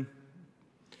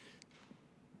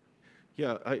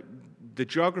 The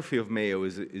geography of Mayo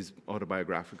is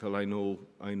autobiographical. I know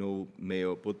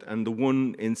Mayo, and the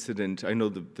one incident, I know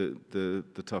the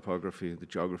topography, the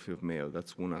geography of Mayo.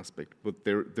 That's one aspect. But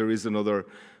there is another.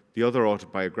 The other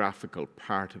autobiographical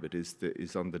part of it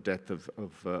is on the death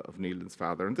of Neelan's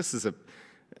father, and this is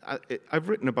I've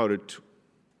written about it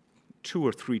 2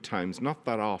 or 3 times, not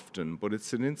that often, but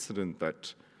it's an incident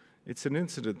that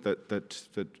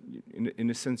in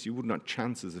a sense you would not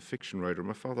chance as a fiction writer.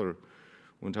 My father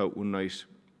went out one night,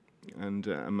 and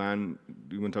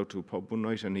he went out to a pub one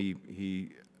night, and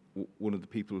one of the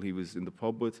people he was in the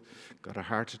pub with got a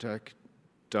heart attack,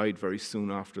 died very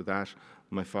soon after that.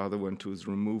 My father went to his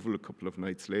removal a couple of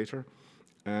nights later,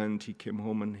 and he came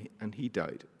home and he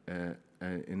died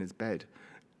in his bed,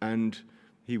 and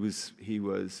he was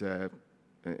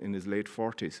in his late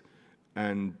 40s,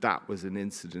 and that was an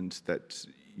incident that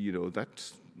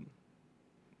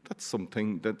that's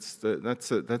something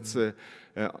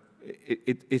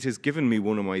it has given me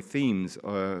one of my themes.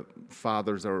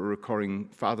 Fathers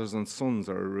and sons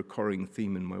are a recurring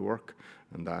theme in my work,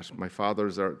 and that my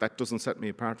fathers are, that doesn't set me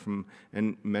apart from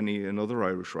many another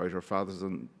Irish writer. Fathers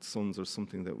and sons are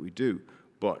something that we do,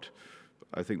 but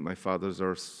I think my fathers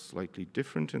are slightly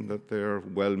different in that they're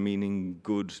well-meaning,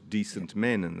 good, decent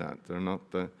men, in that they're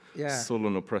not the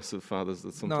sullen, oppressive fathers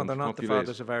that sometimes No, they're not populate. the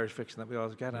fathers of Irish fiction that we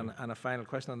always get. And a final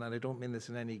question on that, I don't mean this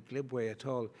in any glib way at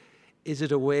all. Is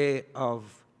it a way of,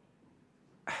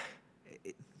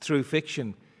 through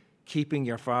fiction, keeping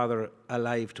your father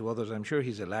alive to others? I'm sure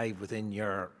he's alive within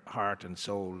your heart and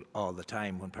soul all the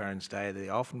time. When parents die, they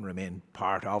often remain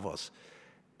part of us.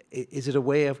 Is it a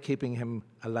way of keeping him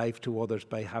alive to others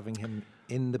by having him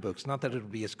in the books? Not that it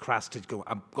would be as crass to go,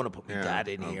 I'm going to put my dad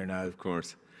in here now. Of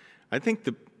course. I think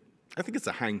it's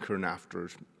a hankering after,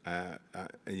 a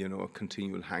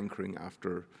continual hankering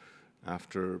after a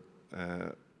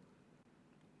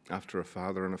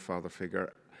father and a father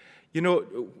figure.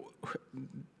 You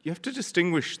have to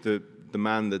distinguish the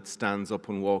man that stands up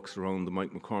and walks around, the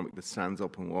Mike McCormack that stands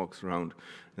up and walks around,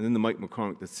 and then the Mike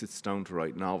McCormack that sits down to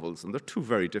write novels. And they're two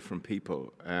very different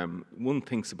people. One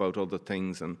thinks about other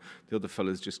things, and the other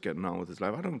fellow's just getting on with his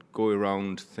life. I don't go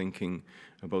around thinking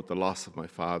about the loss of my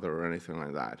father or anything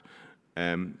like that.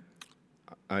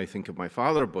 I think of my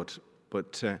father, but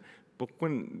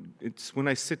when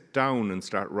I sit down and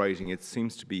start writing, it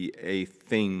seems to be a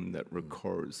thing that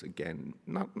recurs again.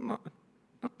 Not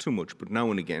too much, but now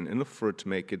and again, enough for it to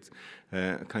make it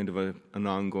kind of an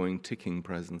ongoing ticking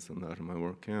presence in that in my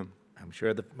work. Yeah. I'm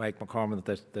sure the Mike McCormack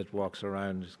that walks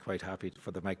around is quite happy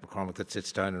for the Mike McCormack that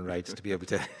sits down and writes to be able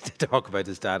to talk about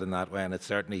his dad in that way, and it's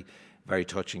certainly very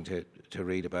touching to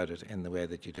read about it in the way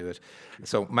that you do it.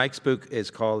 So Mike's book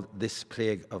is called This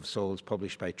Plague of Souls,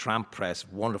 published by Tramp Press,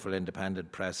 wonderful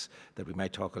independent press that we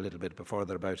might talk a little bit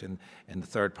further about in the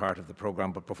third part of the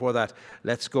programme. But before that,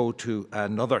 let's go to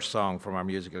another song from our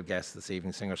musical guest this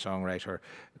evening, singer-songwriter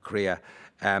Krea.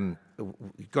 We're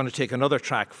going to take another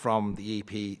track from the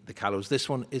EP, The Callows. This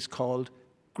one is called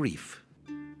Grief.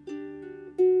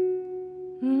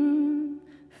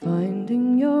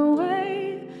 Finding your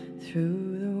way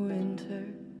through the winter,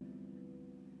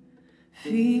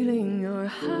 feeling your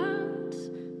hands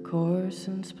coarse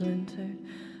and splintered.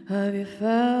 Have you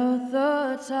felt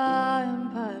the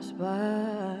time pass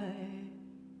by?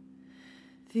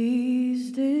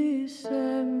 These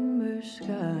December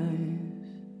skies.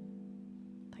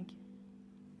 Thank you.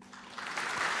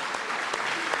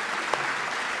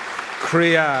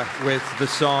 Krea with the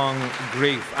song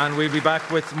Grief. And we'll be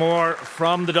back with more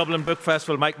from the Dublin Book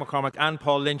Festival, Mike McCormack and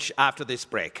Paul Lynch after this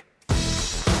break.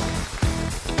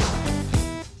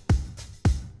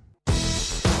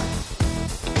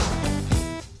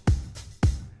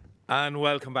 And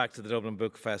welcome back to the Dublin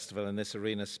Book Festival and this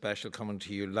Arena special coming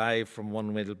to you live from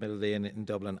One Middle Lane in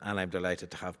Dublin. And I'm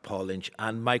delighted to have Paul Lynch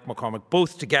and Mike McCormack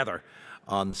both together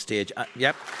on stage.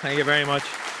 Yep, thank you very much.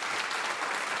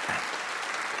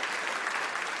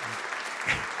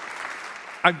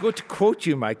 I'm going to quote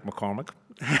you, Mike McCormack,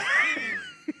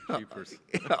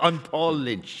 on Paul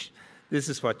Lynch. This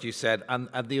is what you said. And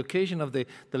at the occasion of the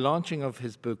launching of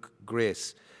his book,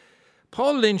 Grace,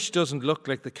 Paul Lynch doesn't look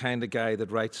like the kind of guy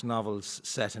that writes novels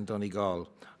set in Donegal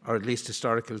or at least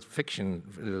historical fiction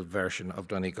version of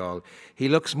Donegal. He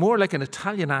looks more like an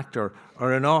Italian actor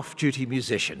or an off-duty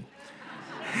musician.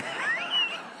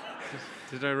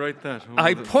 Did I write that?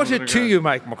 I put it to you,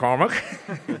 Mike McCormack.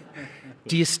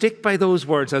 Do you stick by those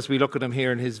words as we look at him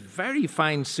here in his very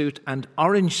fine suit and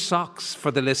orange socks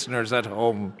for the listeners at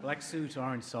home? Black suit,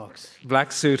 orange socks.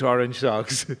 Black suit, orange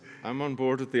socks. I'm on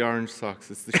board with the orange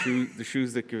socks. It's the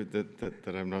shoes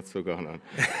that I'm not so gone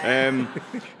on.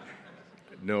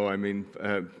 No, I mean,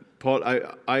 Paul,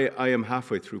 I am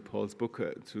halfway through Paul's book,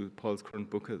 through Paul's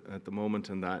current book at the moment,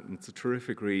 and it's a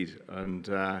terrific read.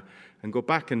 And go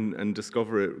back and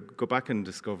discover it. Go back and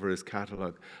discover his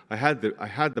catalogue. I had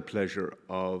the pleasure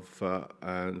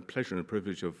and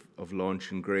privilege of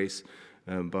launching Grace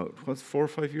about 4 or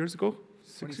 5 years ago.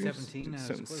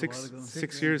 2017.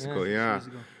 6 years ago. Yeah.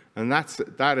 And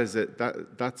that is it.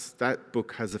 That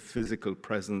book has a physical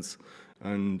presence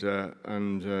and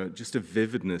just a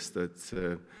vividness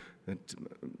that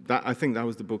I think that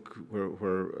was the book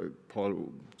where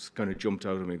Paul kind of jumped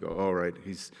out at me. Go, all right,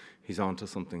 he's onto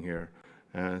something here.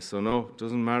 So no, it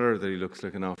doesn't matter that he looks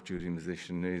like an off-duty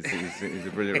musician. He's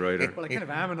a brilliant writer. Well, I kind of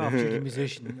am an off-duty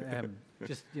musician.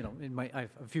 Just I have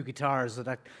a few guitars, so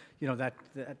that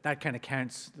kind of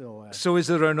counts. Though. So is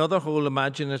there another whole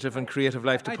imaginative and creative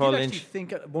life to Paul Lynch? I did actually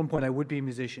think at one point I would be a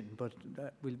musician, but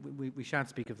we shan't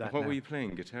speak of that. What now. were you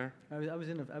playing? Guitar? I was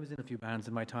in a few bands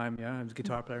in my time. Yeah, I was a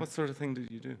guitar player. What sort of thing did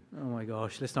you do? Oh my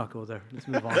gosh, let's not go there. Let's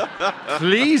move on.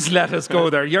 Please let us go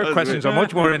there. Your questions are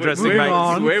much more interesting,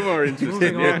 Mike. Way more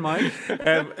interesting. Moving on,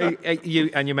 Mike.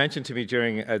 You mentioned to me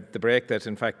during the break that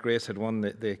in fact Grace had won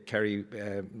the Krea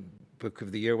Book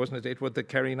of the Year, wasn't it? It was the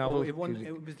Krea novel. It was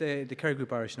the Krea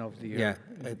Group Irish Novel of the Year.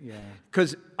 Yeah,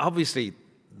 because obviously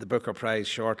the Booker Prize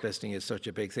shortlisting is such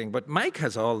a big thing. But Mike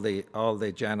has all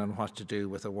the gen on what to do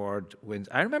with award wins.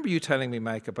 I remember you telling me,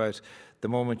 Mike, about the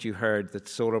moment you heard that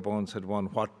Solar Bones had won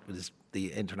what was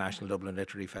the International Dublin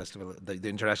Literary Festival, the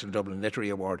International Dublin Literary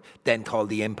Award, then called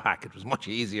the Impact. It was much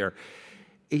easier.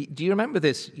 Do you remember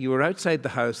this? You were outside the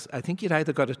house. I think you'd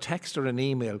either got a text or an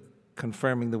email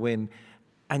confirming the win,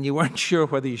 and you weren't sure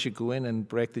whether you should go in and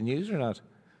break the news or not.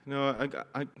 No,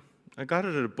 I got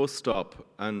it at a bus stop,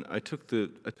 and I took the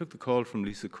call from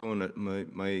Lisa Cohn,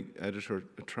 my editor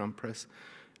at Tram Press,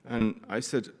 and I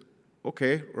said,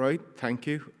 "Okay, right, thank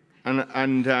you."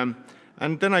 And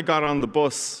then I got on the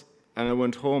bus and I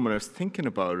went home and I was thinking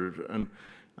about it,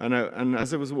 and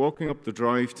as I was walking up the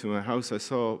drive to my house, I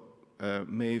saw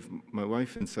Maeve, my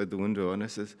wife, inside the window, and I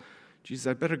said, "Geez,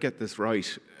 I better get this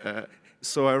right."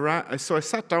 So I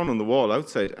sat down on the wall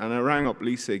outside and I rang up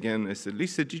Lisa again. I said,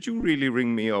 "Lisa, did you really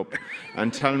ring me up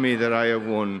and tell me that I have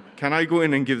won? Can I go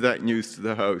in and give that news to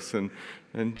the house?" And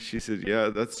she said, "Yeah,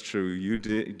 that's true. You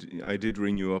did. I did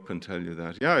ring you up and tell you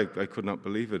that." Yeah, I could not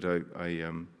believe it.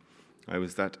 I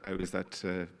was that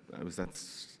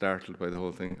startled by the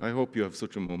whole thing. I hope you have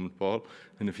such a moment, Paul,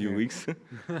 in a few weeks.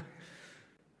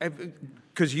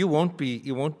 Because you won't be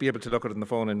able to look at it on the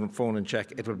phone and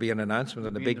check. It will be an announcement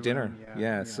and a big dinner. Room,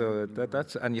 yeah. So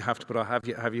that's, and you have to put on,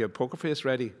 have you a poker face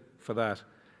ready for that?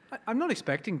 I'm not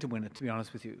expecting to win it, to be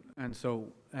honest with you. And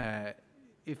so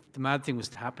if the mad thing was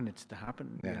to happen, it's to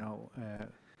happen. Yeah. You know,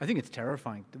 I think it's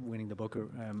terrifying winning the Booker.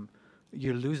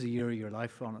 You'll lose a year of your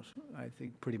life on it. I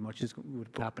think pretty much is would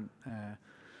happen.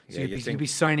 So you'd be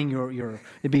signing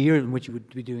it'd be a year in which you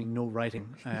would be doing no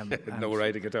writing. No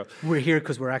writing at all. We're here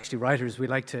because we're actually writers. We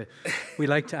like to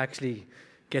actually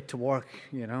get to work,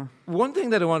 you know. One thing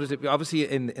that I wanted to, obviously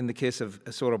in the case of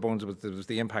Solar Bones, there was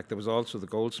the Impact. There was also the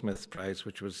Goldsmith Prize,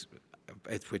 which is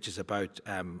about,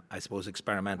 I suppose,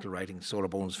 experimental writing. Solar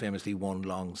Bones famously one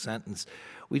long sentence.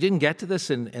 We didn't get to this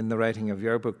in the writing of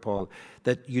your book, Paul,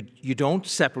 that you don't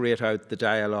separate out the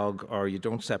dialogue or you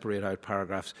don't separate out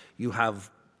paragraphs. You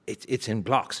have, it's in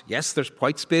blocks. Yes, there's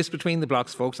white space between the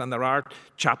blocks, folks, and there are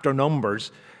chapter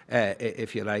numbers,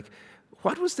 if you like.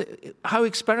 How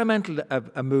experimental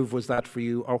a move was that for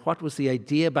you, or what was the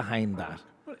idea behind that?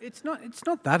 Well, it's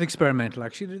not that experimental,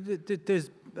 actually. There's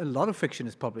a lot of fiction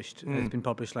has been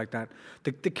published like that.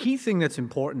 The key thing that's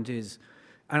important is,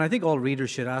 and I think all readers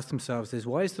should ask themselves, is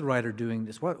why is the writer doing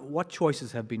this? What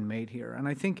choices have been made here? And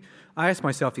I think I ask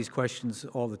myself these questions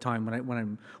all the time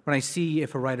when I see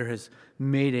if a writer has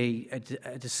made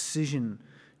a decision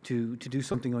to do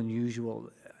something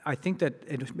unusual. I think that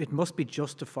it must be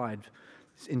justified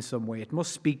in some way. It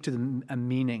must speak to a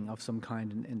meaning of some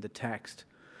kind in the text.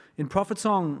 In Prophet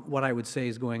Song, what I would say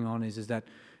is going on is that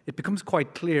it becomes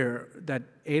quite clear that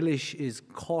Eilish is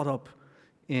caught up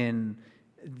in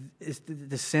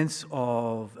the sense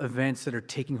of events that are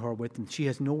taking her with them. She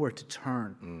has nowhere to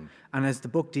turn. And as the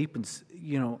book deepens,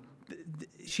 you know,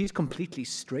 she's completely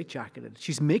straitjacketed.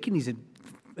 She's making these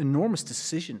enormous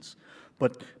decisions,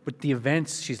 but the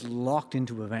events, she's locked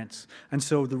into events. And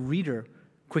so the reader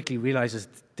quickly realizes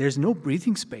there's no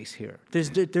breathing space here.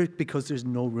 Because there's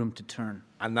no room to turn.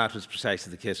 And that was precisely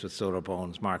the case with Solar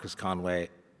Bones. Marcus Conway,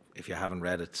 if you haven't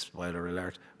read it, spoiler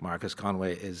alert, Marcus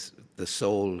Conway is the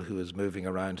soul who is moving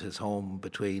around his home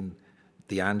between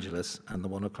the Angelus and the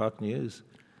 1 o'clock news.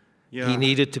 Yeah. He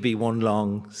needed to be one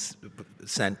long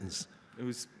sentence. It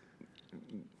was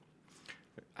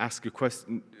ask a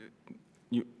question.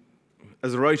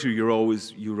 As a writer, you're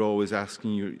always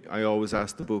asking. I always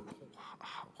ask the book,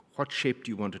 what shape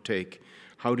do you want to take?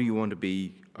 How do you want to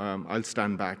be? I'll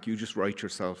stand back. You just write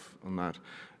yourself on that.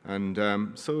 And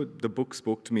so the book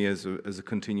spoke to me as a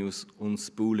continuous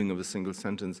unspooling of a single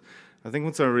sentence. I think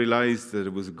once I realised that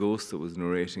it was a ghost that was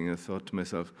narrating, I thought to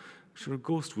myself, sure, a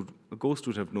ghost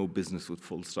would have no business with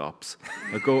full stops.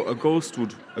 A ghost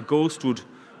would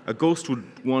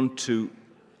want to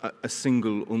a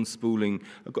single unspooling.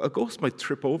 A ghost might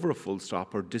trip over a full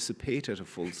stop or dissipate at a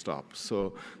full stop.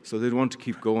 So they'd want to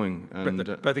keep going. And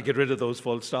but they get rid of those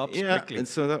full stops quickly. And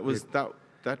so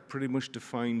that pretty much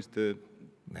defined the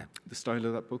style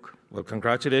of that book. Well,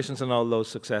 congratulations on all those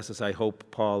successes. I hope,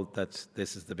 Paul, that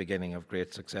this is the beginning of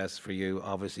great success for you.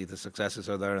 Obviously, the successes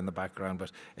are there in the background,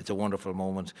 but it's a wonderful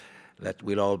moment.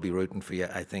 We'll all be rooting for you.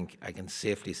 I think I can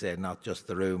safely say not just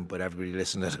the room, but everybody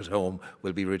listening at home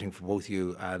will be rooting for both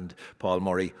you and Paul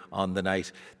Murray on the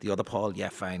night. The other Paul, yeah,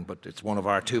 fine, but it's one of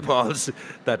our two Pauls.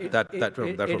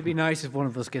 It'd be nice if one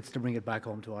of us gets to bring it back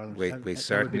home to Ireland. We certainly,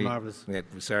 that would be marvellous.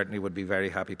 We certainly would be very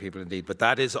happy people indeed. But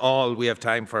that is all we have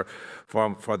time for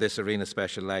this Arena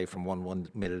Special live from 1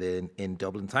 Middle Lane in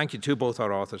Dublin. Thank you to both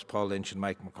our authors, Paul Lynch and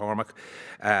Mike McCormack.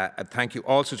 And thank you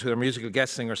also to our musical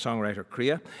guest singer-songwriter,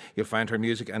 Krea. You'll find her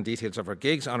music and details of her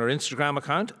gigs on her Instagram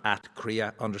account at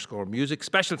Krea_music.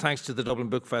 Special thanks to the Dublin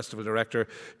Book Festival director,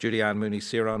 Julianne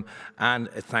Mooney-Ciron, and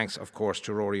thanks, of course,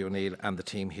 to Rory O'Neill and the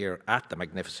team here at the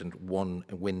magnificent 1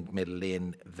 Middle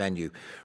Lane venue.